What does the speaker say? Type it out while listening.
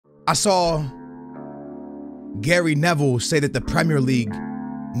I saw Gary Neville say that the Premier League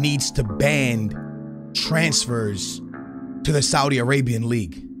needs to ban transfers to the Saudi Arabian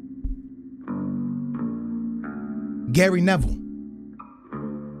League. Gary Neville,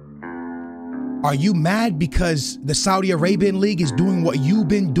 are you mad because the Saudi Arabian League is doing what you've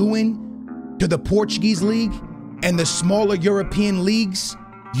been doing to the Portuguese League and the smaller European leagues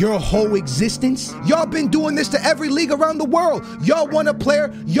your whole existence? Y'all been doing this to every league around the world. Y'all want a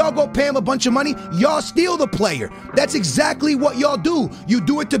player, y'all go pay him a bunch of money, y'all steal the player. That's exactly what y'all do. You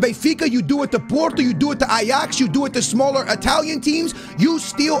do it to Benfica, you do it to Porto, you do it to Ajax, you do it to smaller Italian teams. You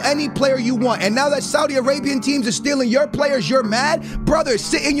steal any player you want. And now that Saudi Arabian teams are stealing your players, you're mad? Brother,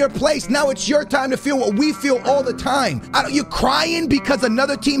 sit in your place. Now it's your time to feel what we feel all the time. You're crying because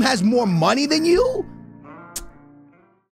another team has more money than you?